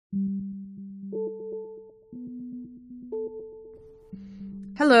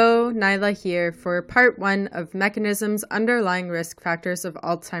Hello, Nyla here for part 1 of Mechanisms Underlying Risk Factors of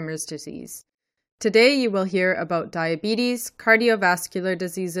Alzheimer's Disease. Today you will hear about diabetes, cardiovascular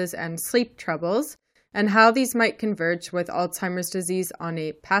diseases, and sleep troubles, and how these might converge with Alzheimer's disease on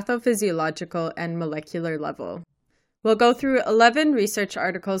a pathophysiological and molecular level. We'll go through 11 research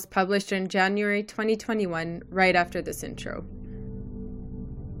articles published in January 2021 right after this intro.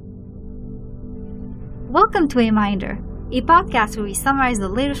 Welcome to A-Minder, a podcast where we summarize the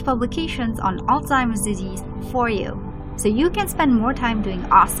latest publications on Alzheimer's disease for you, so you can spend more time doing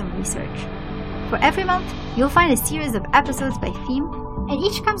awesome research. For every month, you'll find a series of episodes by theme, and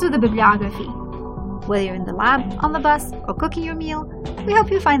each comes with a bibliography. Whether you're in the lab, on the bus, or cooking your meal, we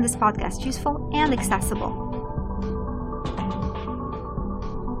hope you find this podcast useful and accessible.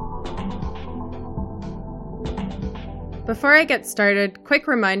 Before I get started, quick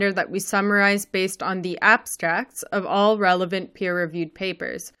reminder that we summarize based on the abstracts of all relevant peer-reviewed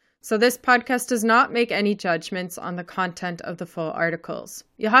papers, so this podcast does not make any judgments on the content of the full articles.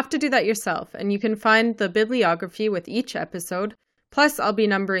 You'll have to do that yourself, and you can find the bibliography with each episode, plus I'll be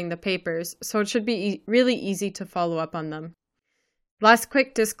numbering the papers, so it should be really easy to follow up on them. Last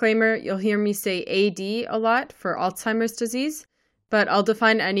quick disclaimer, you'll hear me say AD a lot for Alzheimer's disease, but I'll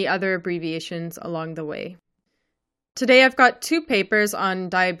define any other abbreviations along the way. Today I've got 2 papers on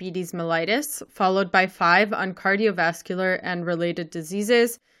diabetes mellitus, followed by 5 on cardiovascular and related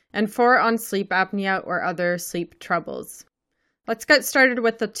diseases, and 4 on sleep apnea or other sleep troubles. Let's get started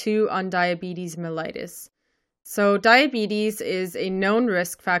with the 2 on diabetes mellitus. So diabetes is a known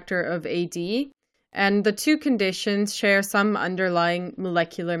risk factor of AD, and the 2 conditions share some underlying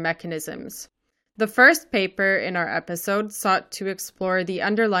molecular mechanisms. The first paper in our episode sought to explore the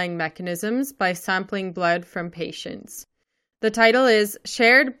underlying mechanisms by sampling blood from patients. The title is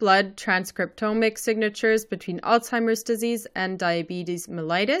Shared Blood Transcriptomic Signatures Between Alzheimer's Disease and Diabetes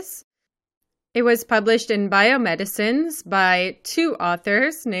Mellitus. It was published in Biomedicines by 2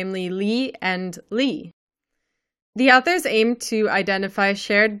 authors, namely Lee and Lee. The authors aimed to identify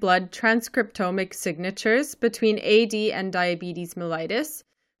shared blood transcriptomic signatures between AD and diabetes mellitus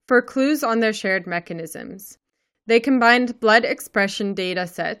for clues on their shared mechanisms. They combined blood expression data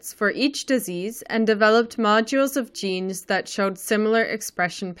sets for each disease and developed modules of genes that showed similar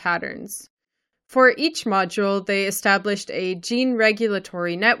expression patterns. For each module, they established a gene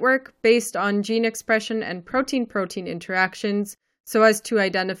regulatory network based on gene expression and protein-protein interactions so as to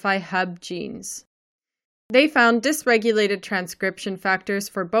identify hub genes. They found dysregulated transcription factors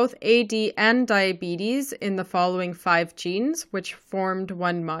for both AD and diabetes in the following 5 genes, which formed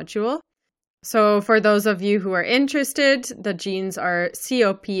one module. So for those of you who are interested, the genes are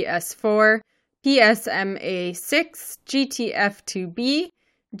COPS4, PSMA6, GTF2B,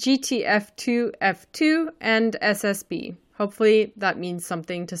 GTF2F2, and SSB. Hopefully that means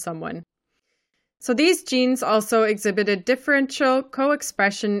something to someone. So these genes also exhibited differential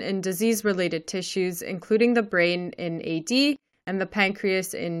co-expression in disease-related tissues, including the brain in AD and the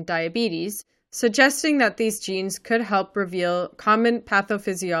pancreas in diabetes, suggesting that these genes could help reveal common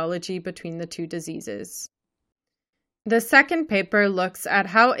pathophysiology between the 2 diseases. The second paper looks at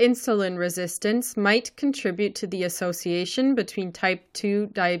how insulin resistance might contribute to the association between type 2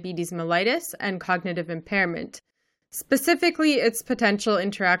 diabetes mellitus and cognitive impairment, specifically its potential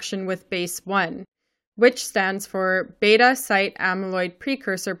interaction with BACE1, which stands for beta-site amyloid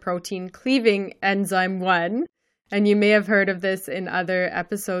precursor protein cleaving enzyme 1, and you may have heard of this in other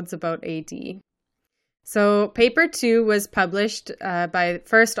episodes about AD. So paper 2 was published by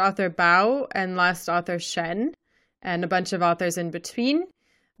first author Bao and last author Shen, and a bunch of authors in between.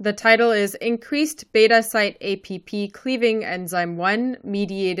 The title is Increased Beta-Site APP Cleaving Enzyme 1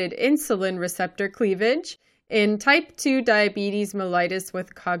 Mediated Insulin Receptor Cleavage in type 2 diabetes mellitus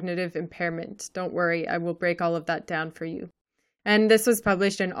with cognitive impairment. Don't worry, I will break all of that down for you. And this was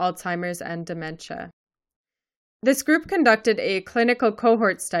published in Alzheimer's and Dementia. This group conducted a clinical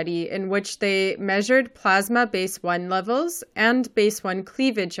cohort study in which they measured plasma BACE1 levels and BACE1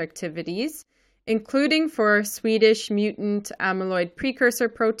 cleavage activities, including for Swedish mutant amyloid precursor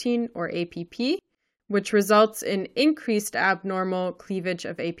protein, or APP, which results in increased abnormal cleavage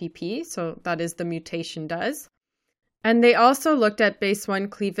of APP, so that is the mutation does. And they also looked at BACE1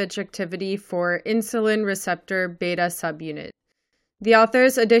 cleavage activity for insulin receptor beta subunit. The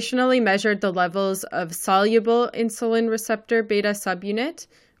authors additionally measured the levels of soluble insulin receptor beta subunit,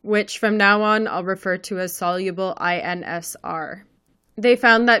 which from now on I'll refer to as soluble INSR. They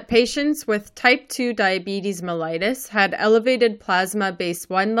found that patients with type 2 diabetes mellitus had elevated plasma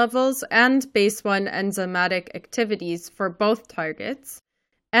BACE1 levels and BACE1 enzymatic activities for both targets,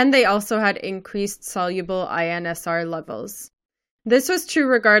 and they also had increased soluble INSR levels. This was true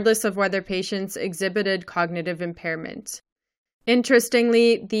regardless of whether patients exhibited cognitive impairment.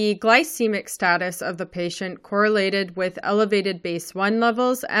 Interestingly, the glycemic status of the patient correlated with elevated BACE1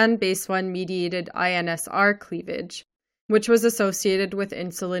 levels and BACE1-mediated INSR cleavage, which was associated with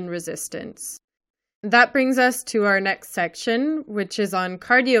insulin resistance. That brings us to our next section, which is on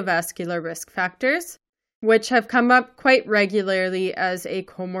cardiovascular risk factors, which have come up quite regularly as a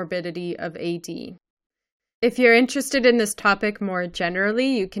comorbidity of AD. If you're interested in this topic more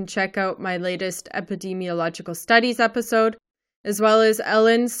generally, you can check out my latest epidemiological studies episode, as well as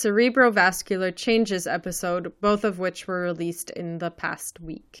Ellen's cerebrovascular changes episode, both of which were released in the past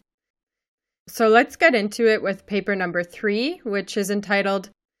week. So let's get into it with paper number 3, which is entitled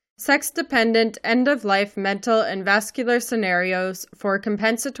Sex-Dependent End-of-Life Mental and Vascular Scenarios for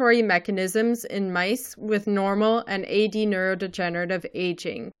Compensatory Mechanisms in Mice with Normal and AD Neurodegenerative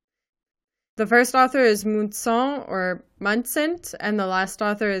Aging. The first author is Munson and the last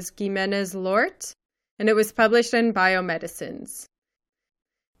author is Gimenez-Lort, and it was published in Biomedicines.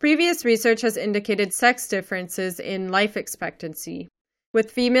 Previous research has indicated sex differences in life expectancy,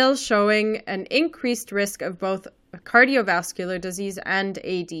 with females showing an increased risk of both cardiovascular disease and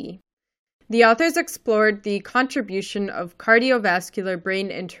AD. The authors explored the contribution of cardiovascular brain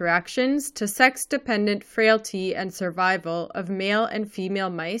interactions to sex-dependent frailty and survival of male and female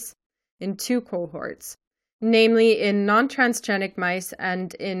mice in 2 cohorts, namely in non-transgenic mice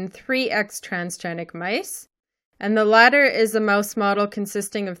and in 3X transgenic mice, and the latter is a mouse model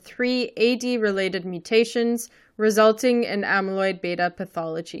consisting of 3 AD-related mutations resulting in amyloid beta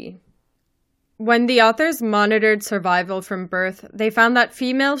pathology. When the authors monitored survival from birth, they found that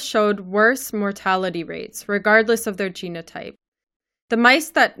females showed worse mortality rates, regardless of their genotype. The mice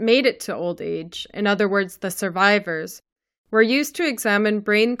that made it to old age, in other words, the survivors, were used to examine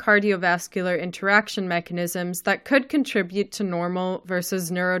brain cardiovascular interaction mechanisms that could contribute to normal versus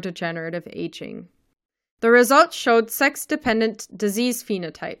neurodegenerative aging. The results showed sex-dependent disease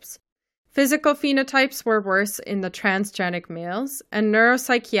phenotypes. Physical phenotypes were worse in the transgenic males, and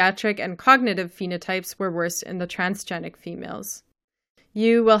neuropsychiatric and cognitive phenotypes were worse in the transgenic females.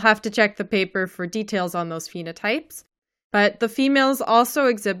 You will have to check the paper for details on those phenotypes, but the females also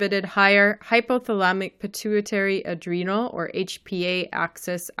exhibited higher hypothalamic pituitary adrenal, or HPA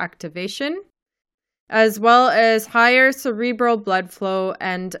axis activation, as well as higher cerebral blood flow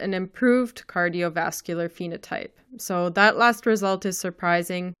and an improved cardiovascular phenotype. So that last result is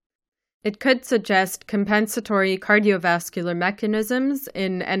surprising. It could suggest compensatory cardiovascular mechanisms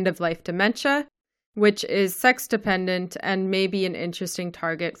in end-of-life dementia, which is sex-dependent and may be an interesting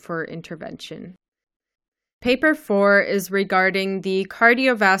target for intervention. Paper 4 is regarding the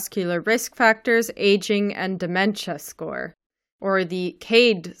Cardiovascular Risk Factors, Aging, and Dementia score, or the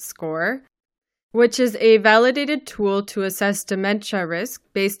CADE score, which is a validated tool to assess dementia risk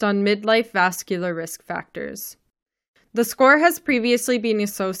based on midlife vascular risk factors. The score has previously been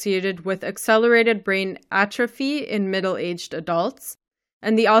associated with accelerated brain atrophy in middle-aged adults,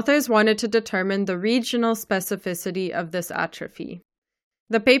 and the authors wanted to determine the regional specificity of this atrophy.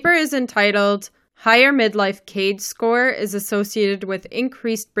 The paper is entitled Higher Midlife CADE Score is Associated with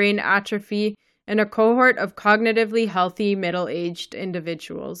Increased Brain Atrophy in a Cohort of Cognitively Healthy Middle-Aged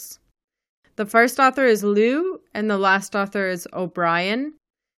Individuals. The first author is Liu, and the last author is O'Brien,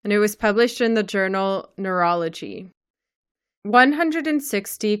 and it was published in the journal Neurology.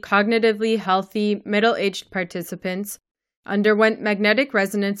 160 cognitively healthy middle-aged participants underwent magnetic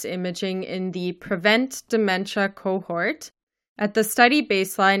resonance imaging in the Prevent Dementia cohort at the study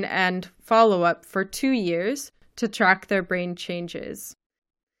baseline and follow-up for 2 years to track their brain changes.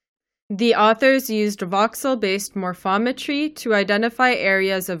 The authors used voxel-based morphometry to identify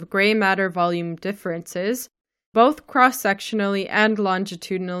areas of gray matter volume differences, both cross-sectionally and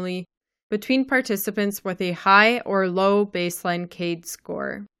longitudinally, between participants with a high or low baseline CADE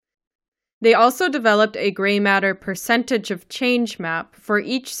score. They also developed a gray matter percentage of change map for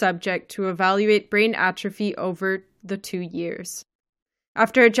each subject to evaluate brain atrophy over the 2 years.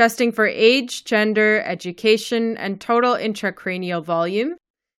 After adjusting for age, gender, education, and total intracranial volume,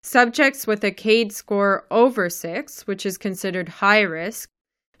 subjects with a CADE score over 6, which is considered high risk,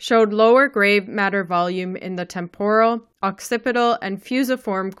 showed lower gray matter volume in the temporal, occipital, and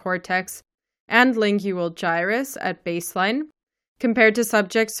fusiform cortex and lingual gyrus at baseline, compared to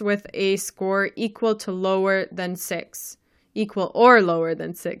subjects with a score equal or lower than 6,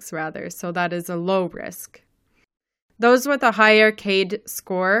 so that is a low risk. Those with a higher CADE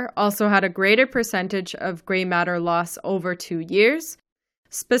score also had a greater percentage of gray matter loss over 2 years,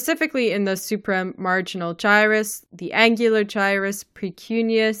 specifically in the supramarginal gyrus, the angular gyrus,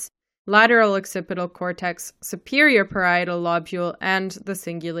 precuneus, lateral occipital cortex, superior parietal lobule, and the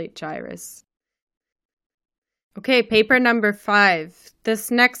cingulate gyrus. Okay, paper number 5.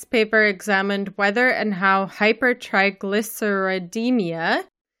 This next paper examined whether and how hypertriglyceridemia,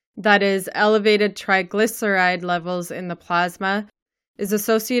 that is, elevated triglyceride levels in the plasma, is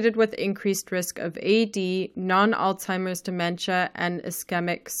associated with increased risk of AD, non-Alzheimer's dementia, and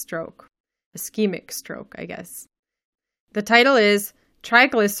ischemic stroke. Ischemic stroke, I guess. The title is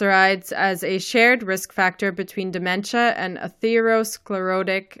Triglycerides as a Shared Risk Factor Between Dementia and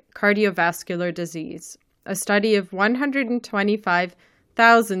Atherosclerotic Cardiovascular Disease, a study of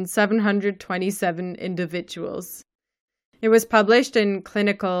 125,727 individuals. It was published in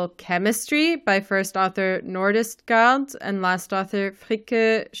Clinical Chemistry by first author Nordestgaard and last author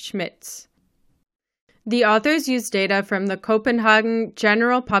Fricke Schmidt. The authors used data from the Copenhagen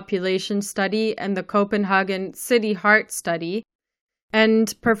General Population Study and the Copenhagen City Heart Study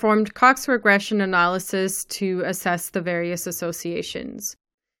and performed Cox regression analysis to assess the various associations.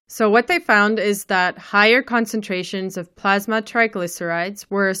 So what they found is that higher concentrations of plasma triglycerides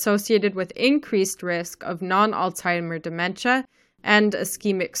were associated with increased risk of non-Alzheimer's dementia and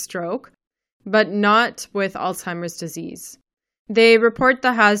ischemic stroke, but not with Alzheimer's disease. They report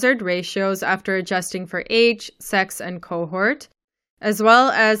the hazard ratios after adjusting for age, sex, and cohort, as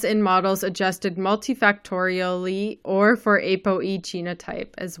well as in models adjusted multifactorially or for ApoE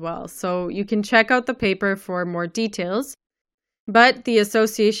genotype as well. So you can check out the paper for more details. But the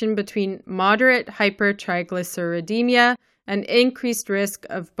association between moderate hypertriglyceridemia and increased risk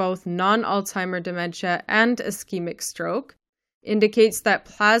of both non-Alzheimer's dementia and ischemic stroke indicates that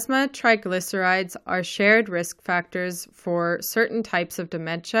plasma triglycerides are shared risk factors for certain types of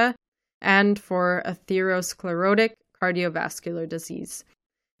dementia and for atherosclerotic cardiovascular disease.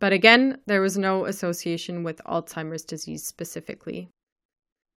 But again, there was no association with Alzheimer's disease specifically.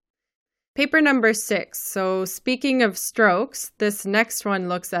 Paper number 6. So speaking of strokes, this next one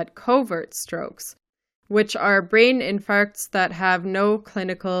looks at covert strokes, which are brain infarcts that have no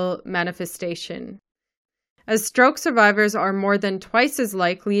clinical manifestation. As stroke survivors are more than twice as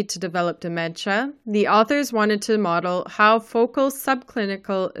likely to develop dementia, the authors wanted to model how focal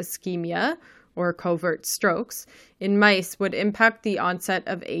subclinical ischemia, or covert strokes, in mice would impact the onset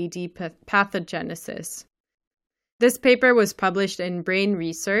of AD pathogenesis. This paper was published in Brain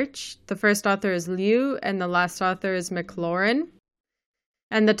Research. The first author is Liu and the last author is McLaurin.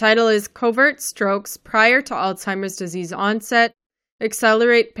 And the title is Covert Strokes Prior to Alzheimer's Disease Onset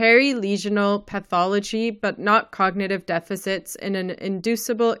Accelerate Perilesional Pathology but Not Cognitive Deficits in an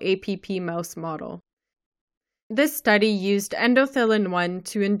Inducible APP Mouse Model. This study used endothelin-1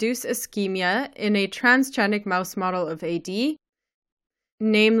 to induce ischemia in a transgenic mouse model of AD,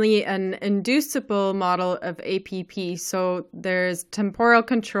 namely an inducible model of APP, so there's temporal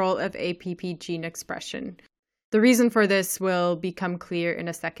control of APP gene expression. The reason for this will become clear in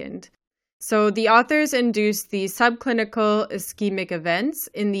a second. So the authors induced the subclinical ischemic events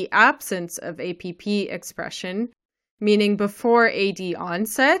in the absence of APP expression, meaning before AD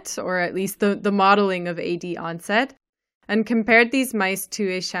onset, or at least the modeling of AD onset, and compared these mice to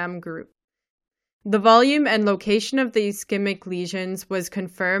a sham group. The volume and location of the ischemic lesions was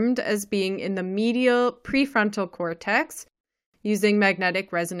confirmed as being in the medial prefrontal cortex using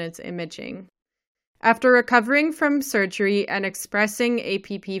magnetic resonance imaging. After recovering from surgery and expressing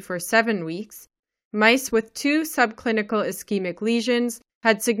APP for 7 weeks, mice with 2 subclinical ischemic lesions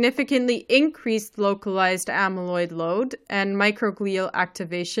had significantly increased localized amyloid load and microglial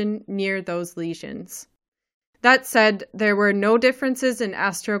activation near those lesions. That said, there were no differences in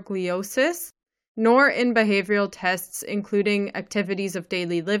astrogliosis, nor in behavioral tests including activities of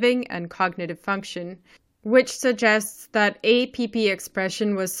daily living and cognitive function, which suggests that APP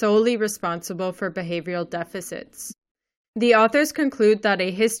expression was solely responsible for behavioral deficits. The authors conclude that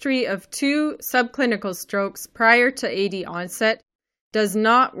a history of 2 subclinical strokes prior to AD onset does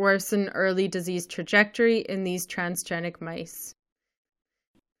not worsen early disease trajectory in these transgenic mice.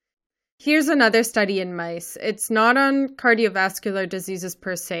 Here's another study in mice. It's not on cardiovascular diseases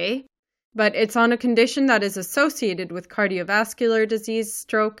per se, but it's on a condition that is associated with cardiovascular disease,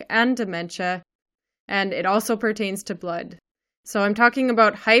 stroke, and dementia, and it also pertains to blood. So I'm talking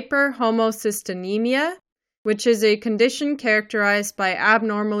about hyperhomocystinemia, which is a condition characterized by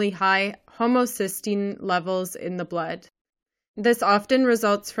abnormally high homocysteine levels in the blood. This often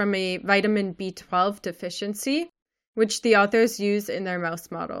results from a vitamin B12 deficiency, which the authors use in their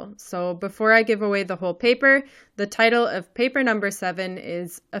mouse model. So before I give away the whole paper, the title of paper number 7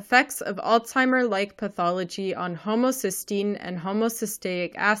 is Effects of Alzheimer-like Pathology on Homocysteine and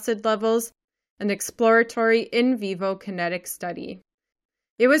Homocysteic Acid Levels, an Exploratory In Vivo Kinetic Study.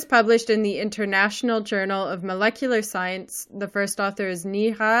 It was published in the International Journal of Molecular Science. The first author is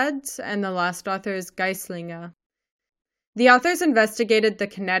Nierad, and the last author is Geislinger. The authors investigated the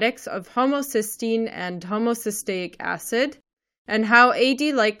kinetics of homocysteine and homocysteic acid, and how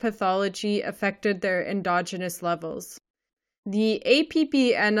AD-like pathology affected their endogenous levels. The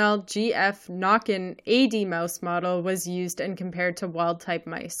APPNLGF knock-in AD mouse model was used and compared to wild-type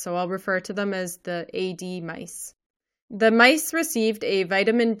mice, so I'll refer to them as the AD mice. The mice received a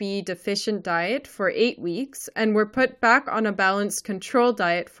vitamin B deficient diet for 8 weeks and were put back on a balanced control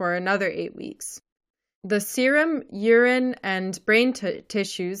diet for another 8 weeks. The serum, urine, and brain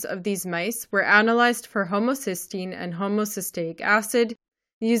tissues of these mice were analyzed for homocysteine and homocysteic acid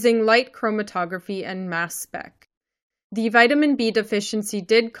using light chromatography and mass spec. The vitamin B deficiency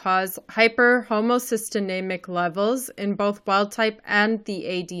did cause hyperhomocysteinemic levels in both wild-type and the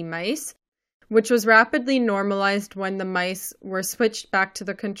AD mice, which was rapidly normalized when the mice were switched back to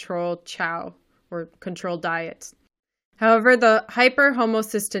the control chow, or control diet. However, the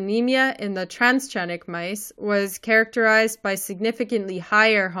hyperhomocysteinemia in the transgenic mice was characterized by significantly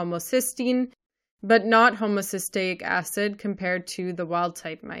higher homocysteine, but not homocysteic acid compared to the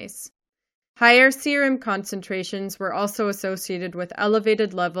wild-type mice. Higher serum concentrations were also associated with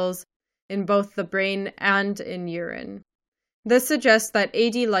elevated levels in both the brain and in urine. This suggests that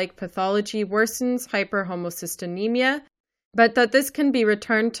AD-like pathology worsens hyperhomocysteinemia, but that this can be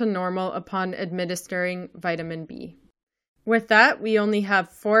returned to normal upon administering vitamin B. With that, we only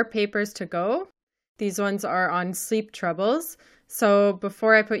have 4 papers to go. These ones are on sleep troubles. So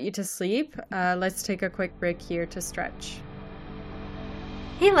before I put you to sleep, let's take a quick break here to stretch.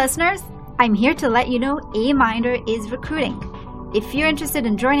 Hey listeners, I'm here to let you know Aminder is recruiting. If you're interested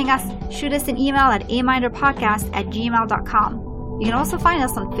in joining us, shoot us an email at aminderpodcast@gmail.com. You can also find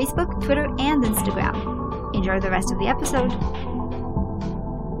us on Facebook, Twitter, and Instagram. Enjoy the rest of the episode.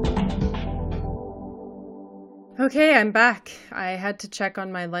 Okay, I'm back. I had to check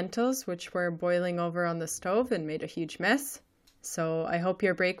on my lentils, which were boiling over on the stove and made a huge mess. So I hope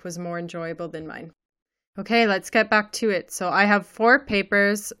your break was more enjoyable than mine. Okay, let's get back to it. So I have 4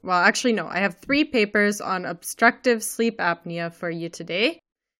 papers. Well, actually, no, I have 3 papers on obstructive sleep apnea for you today,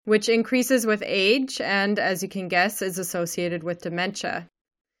 which increases with age and, as you can guess, is associated with dementia.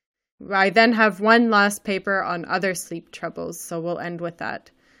 I then have one last paper on other sleep troubles, so we'll end with that.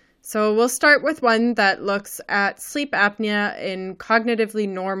 So we'll start with one that looks at sleep apnea in cognitively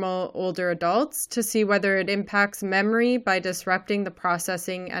normal older adults to see whether it impacts memory by disrupting the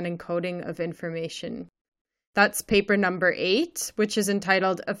processing and encoding of information. That's paper number 8, which is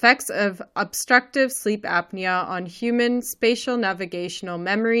entitled Effects of Obstructive Sleep Apnea on Human Spatial Navigational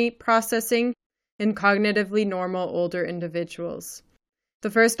Memory Processing in Cognitively Normal Older Individuals. The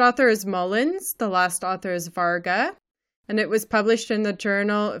first author is Mullins, the last author is Varga, and it was published in the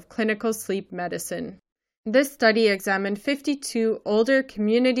Journal of Clinical Sleep Medicine. This study examined 52 older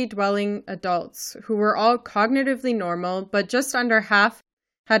community-dwelling adults who were all cognitively normal, but just under half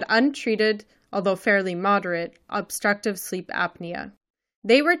had untreated, although fairly moderate, obstructive sleep apnea.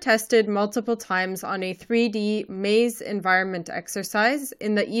 They were tested multiple times on a 3D maze environment exercise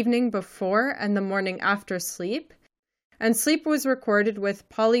in the evening before and the morning after sleep, and sleep was recorded with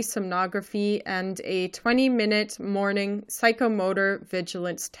polysomnography and a 20-minute morning psychomotor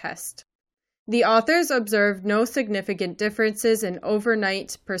vigilance test. The authors observed no significant differences in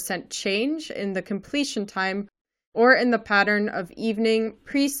overnight % change in the completion time or in the pattern of evening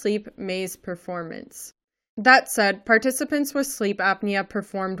pre-sleep maze performance. That said, participants with sleep apnea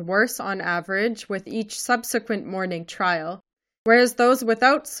performed worse on average with each subsequent morning trial, whereas those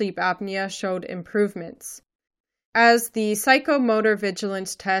without sleep apnea showed improvements. As the psychomotor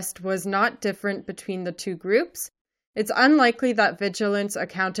vigilance test was not different between the 2 groups, it's unlikely that vigilance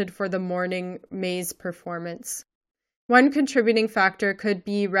accounted for the morning maze performance. One contributing factor could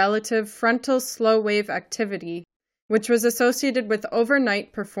be relative frontal slow wave activity, which was associated with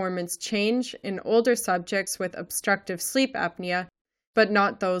overnight performance change in older subjects with obstructive sleep apnea, but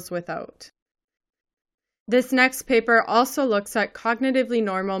not those without. This next paper also looks at cognitively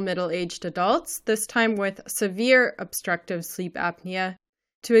normal middle-aged adults, this time with severe obstructive sleep apnea,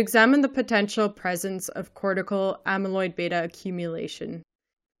 to examine the potential presence of cortical amyloid beta accumulation.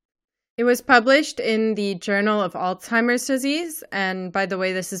 It was published in the Journal of Alzheimer's Disease, and by the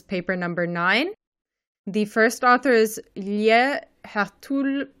way, this is paper number 9. The first author is Lie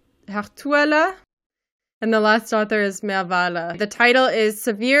Hartuala, and the last author is Mervala. The title is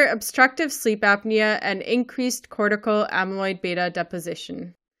Severe Obstructive Sleep Apnea and Increased Cortical Amyloid Beta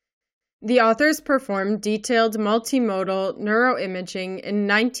Deposition. The authors performed detailed multimodal neuroimaging in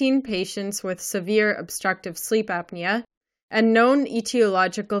 19 patients with severe obstructive sleep apnea and known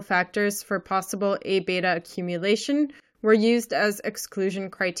etiological factors for possible A-beta accumulation were used as exclusion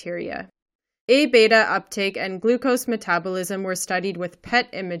criteria. A-beta uptake and glucose metabolism were studied with PET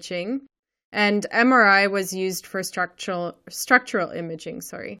imaging, and MRI was used for structural imaging.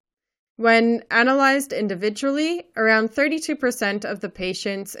 When analyzed individually, around 32% of the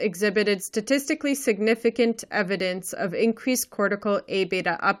patients exhibited statistically significant evidence of increased cortical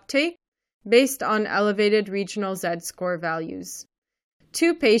A-beta uptake based on elevated regional Z-score values.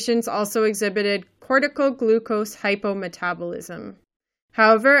 2 patients also exhibited cortical glucose hypometabolism.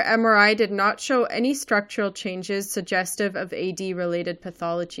 However, MRI did not show any structural changes suggestive of AD-related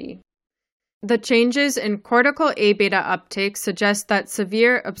pathology. The changes in cortical A-beta uptake suggest that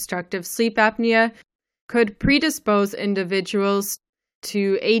severe obstructive sleep apnea could predispose individuals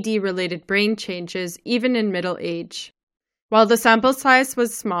to AD-related brain changes even in middle age. While the sample size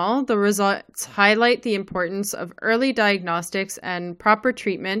was small, the results highlight the importance of early diagnostics and proper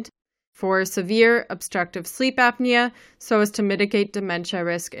treatment for severe obstructive sleep apnea so as to mitigate dementia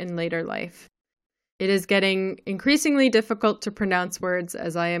risk in later life. It is getting increasingly difficult to pronounce words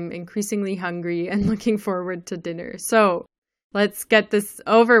as I am increasingly hungry and looking forward to dinner. So let's get this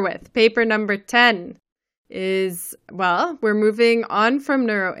over with. Paper number 10 is, we're moving on from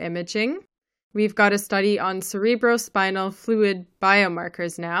neuroimaging. We've got a study on cerebrospinal fluid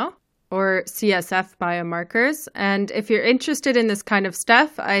biomarkers now, or CSF biomarkers. And if you're interested in this kind of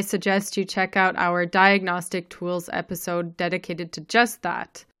stuff, I suggest you check out our diagnostic tools episode dedicated to just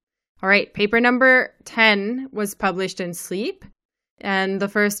that. All right, paper number 10 was published in Sleep, and the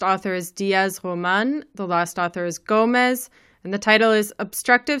first author is Diaz-Roman, the last author is Gomez, and the title is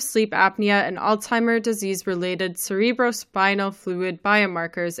Obstructive Sleep Apnea and Alzheimer's Disease-Related Cerebrospinal Fluid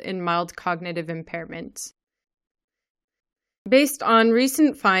Biomarkers in Mild Cognitive Impairment. Based on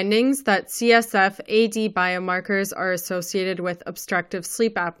recent findings that CSF AD biomarkers are associated with obstructive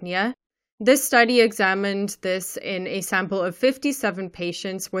sleep apnea, this study examined this in a sample of 57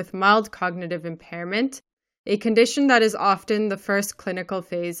 patients with mild cognitive impairment, a condition that is often the first clinical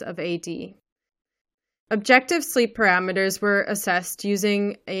phase of AD. Objective sleep parameters were assessed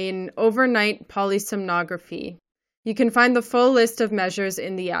using an overnight polysomnography. You can find the full list of measures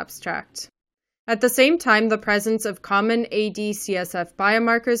in the abstract. At the same time, the presence of common AD CSF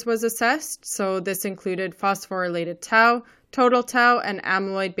biomarkers was assessed, so this included phosphorylated tau, total tau, and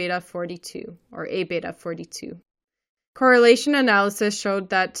amyloid beta 42, or A-beta 42. Correlation analysis showed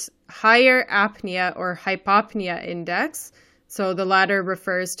that higher apnea or hypopnea index, so the latter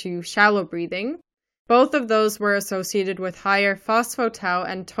refers to shallow breathing, both of those were associated with higher phospho-tau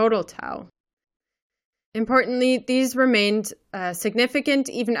and total tau. Importantly, these remained significant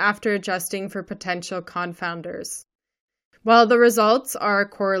even after adjusting for potential confounders. While the results are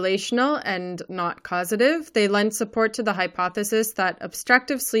correlational and not causative, they lend support to the hypothesis that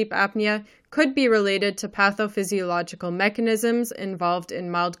obstructive sleep apnea could be related to pathophysiological mechanisms involved in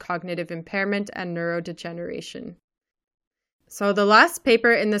mild cognitive impairment and neurodegeneration. So the last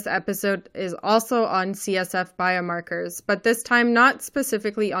paper in this episode is also on CSF biomarkers, but this time not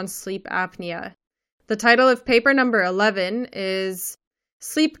specifically on sleep apnea. The title of paper number 11 is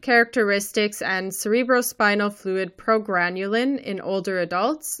Sleep Characteristics and Cerebrospinal Fluid Progranulin in Older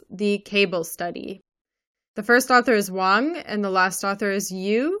Adults, the CABLE Study. The first author is Wang, and the last author is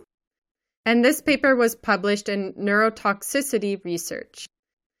Yu. And this paper was published in Neurotoxicity Research.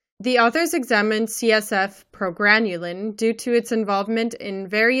 The authors examined CSF progranulin due to its involvement in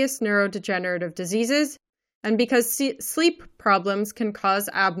various neurodegenerative diseases, and because sleep problems can cause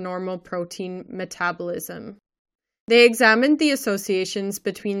abnormal protein metabolism. They examined the associations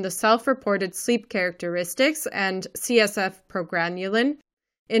between the self-reported sleep characteristics and CSF progranulin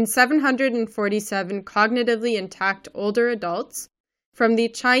in 747 cognitively intact older adults from the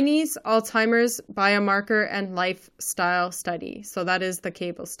Chinese Alzheimer's Biomarker and Lifestyle Study. So that is the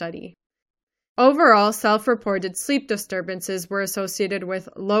CABLE study. Overall, self-reported sleep disturbances were associated with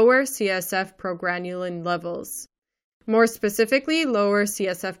lower CSF progranulin levels. More specifically, lower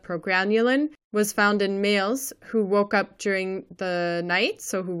CSF progranulin was found in males who woke up during the night,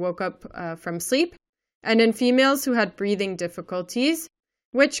 so who woke up from sleep, and in females who had breathing difficulties,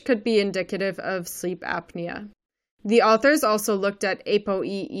 which could be indicative of sleep apnea. The authors also looked at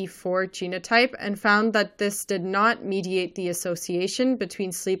ApoE4 genotype and found that this did not mediate the association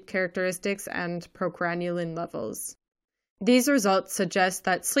between sleep characteristics and progranulin levels. These results suggest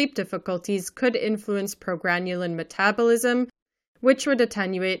that sleep difficulties could influence progranulin metabolism, which would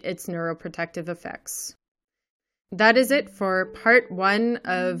attenuate its neuroprotective effects. That is it for part 1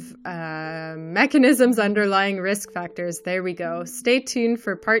 of mechanisms underlying risk factors. There we go. Stay tuned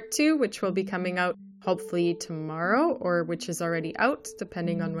for part 2, which will be coming out hopefully tomorrow, or which is already out,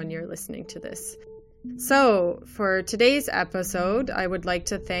 depending on when you're listening to this. So, for today's episode, I would like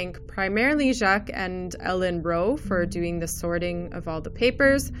to thank primarily Jacques and Ellen Rowe for doing the sorting of all the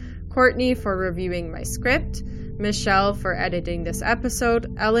papers, Courtney for reviewing my script, Michelle for editing this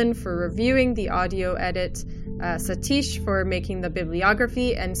episode, Ellen for reviewing the audio edit, Satish for making the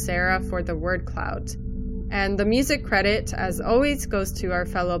bibliography, and Sarah for the word cloud. And the music credit, as always, goes to our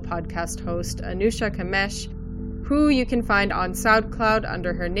fellow podcast host, Anusha Kamesh, who you can find on SoundCloud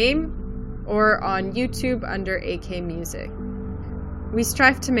under her name, or on YouTube under AK Music. We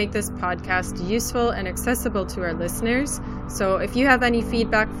strive to make this podcast useful and accessible to our listeners, so if you have any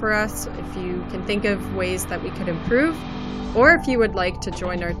feedback for us, if you can think of ways that we could improve, or if you would like to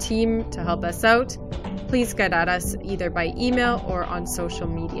join our team to help us out, please get at us either by email or on social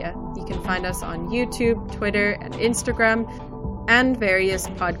media. You can find us on YouTube, Twitter, and Instagram, and various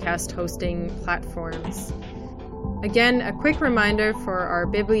podcast hosting platforms. Again, a quick reminder for our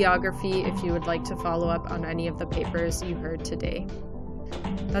bibliography if you would like to follow up on any of the papers you heard today.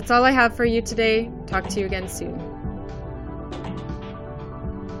 That's all I have for you today. Talk to you again soon.